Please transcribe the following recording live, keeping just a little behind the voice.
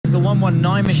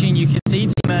119 machine. You can see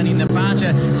Team Ernie in the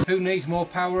Badger. Who needs more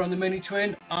power on the mini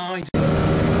twin? I do.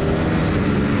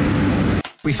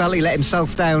 We felt he let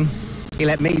himself down. He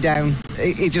let me down.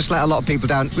 He just let a lot of people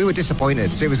down. We were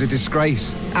disappointed. It was a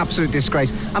disgrace. Absolute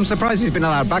disgrace. I'm surprised he's been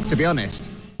allowed back, to be honest.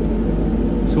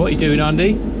 So what are you doing,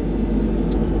 Andy?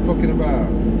 Fucking about.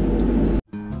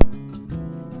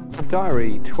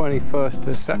 Diary, 21st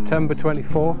of September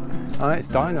 24. It's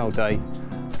Dyno day.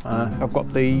 So I've got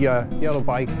the yellow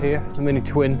bike here, the mini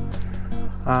twin,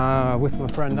 with my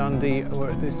friend Andy. We're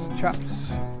at this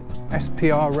chap's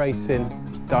SPR Racing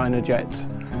Dyno jet.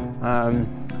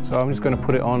 So I'm just going to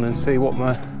put it on and see what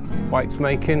my bike's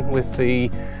making with the.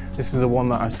 This is the one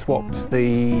that I swapped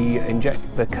the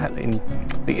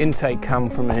intake cam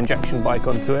from an injection bike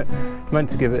onto it. Meant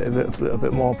to give it a little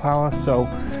bit more power. So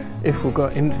if we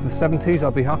got into the 70s,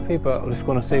 I'll be happy. But I just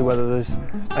want to see whether there's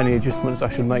any adjustments I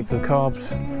should make to the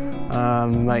carbs.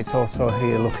 Mate's also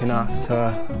here looking at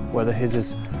whether his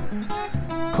is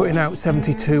putting out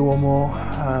 72 or more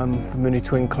for mini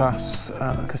twin class,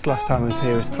 because last time I was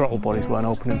here his throttle bodies weren't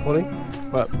opening fully.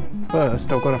 But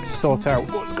first I'm going to have to sort out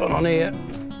what's going on here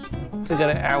to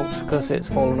get it out, because it's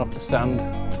fallen off the stand.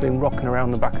 It's been rocking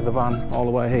around the back of the van all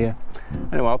the way here.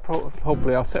 Anyway,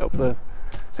 hopefully I'll set up the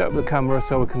camera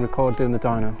so we can record doing the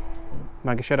dyno.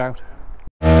 Megashed out.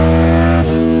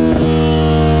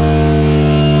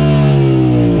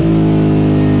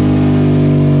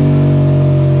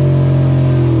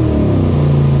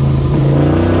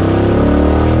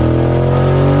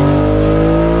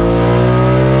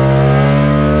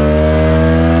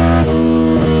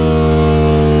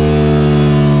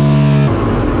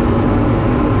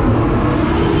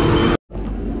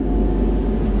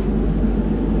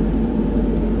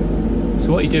 So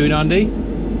what are you doing, Andy?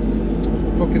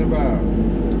 Fucking about.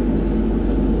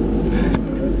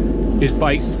 His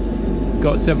bike's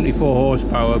got 74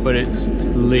 horsepower, but it's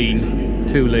lean,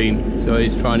 too lean. So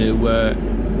he's trying to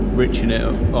richen it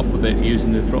off a bit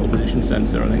using the throttle position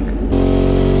sensor, I think.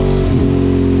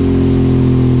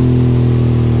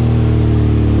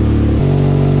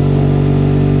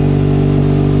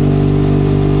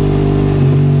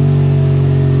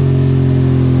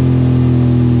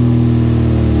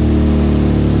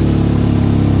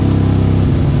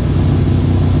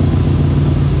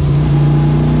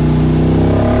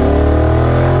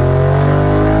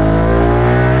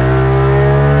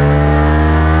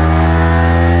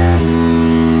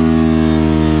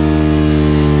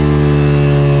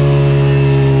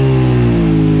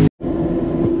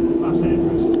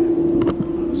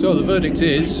 So the verdict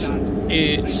is,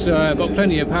 it's got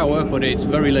plenty of power, but it's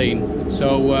very lean.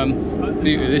 So the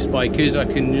beauty of this bike is I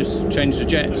can just change the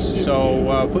jets.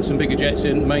 So put some bigger jets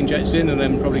in, main jets in, and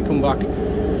then probably come back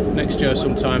next year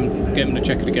sometime, get them to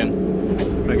check it again.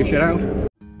 Megashed out.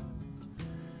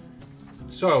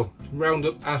 So round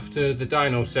up after the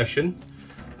dyno session.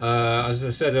 As I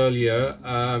said earlier,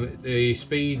 the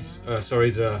speeds,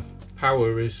 the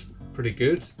power is pretty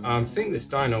good. I think this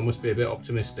dyno must be a bit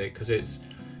optimistic, because it's,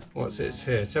 what's it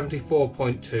here,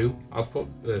 74.2. I'll put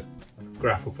the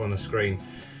graph up on the screen.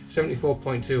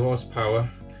 74.2 horsepower.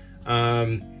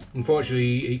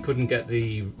 Unfortunately, he couldn't get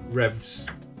the revs,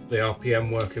 the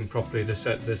RPM working properly to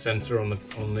set the sensor on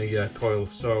the coil.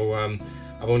 So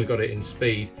I've only got it in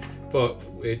speed, but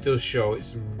it does show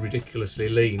it's ridiculously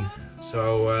lean.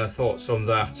 So thoughts on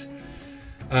that.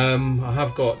 I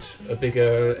have got a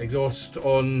bigger exhaust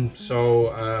on,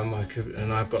 so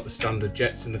and I've got the standard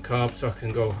jets in the carb, so I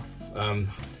can go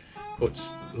put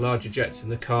larger jets in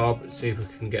the carb, see if we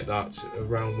can get that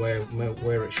around where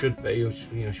it should be, which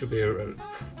should be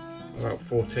about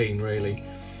 14 really.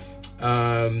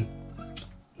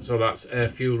 So that's air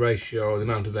fuel ratio, the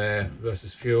amount of air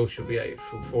versus fuel should be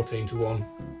 14 to 1.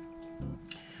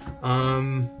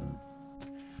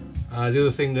 The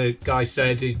other thing the guy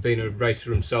said, he's been a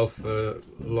racer himself for a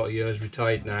lot of years,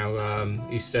 retired now.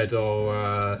 He said,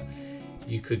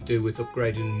 you could do with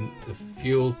upgrading the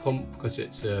fuel pump, because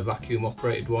it's a vacuum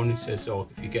operated one. He says,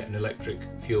 if you get an electric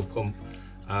fuel pump,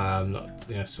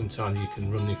 sometimes you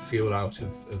can run the fuel out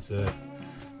of the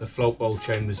float bowl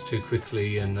chambers too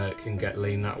quickly, and it can get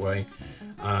lean that way.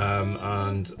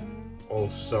 And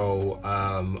also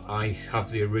I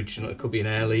have the original, it could be an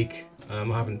air leak. I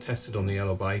haven't tested on the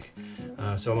yellow bike,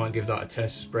 so I might give that a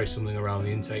test, spray something around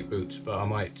the intake boots, but I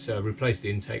might replace the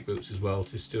intake boots as well,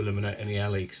 just to eliminate any air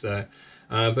leaks there.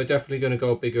 But definitely going to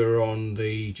go bigger on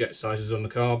the jet sizes on the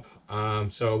carb,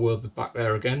 so we'll be back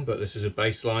there again, but this is a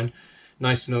baseline.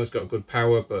 Nice to know it's got good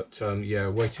power, but yeah,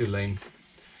 way too lean.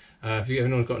 If you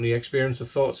haven't got any experience or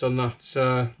thoughts on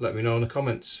that, let me know in the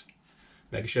comments.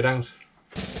 Megashed out.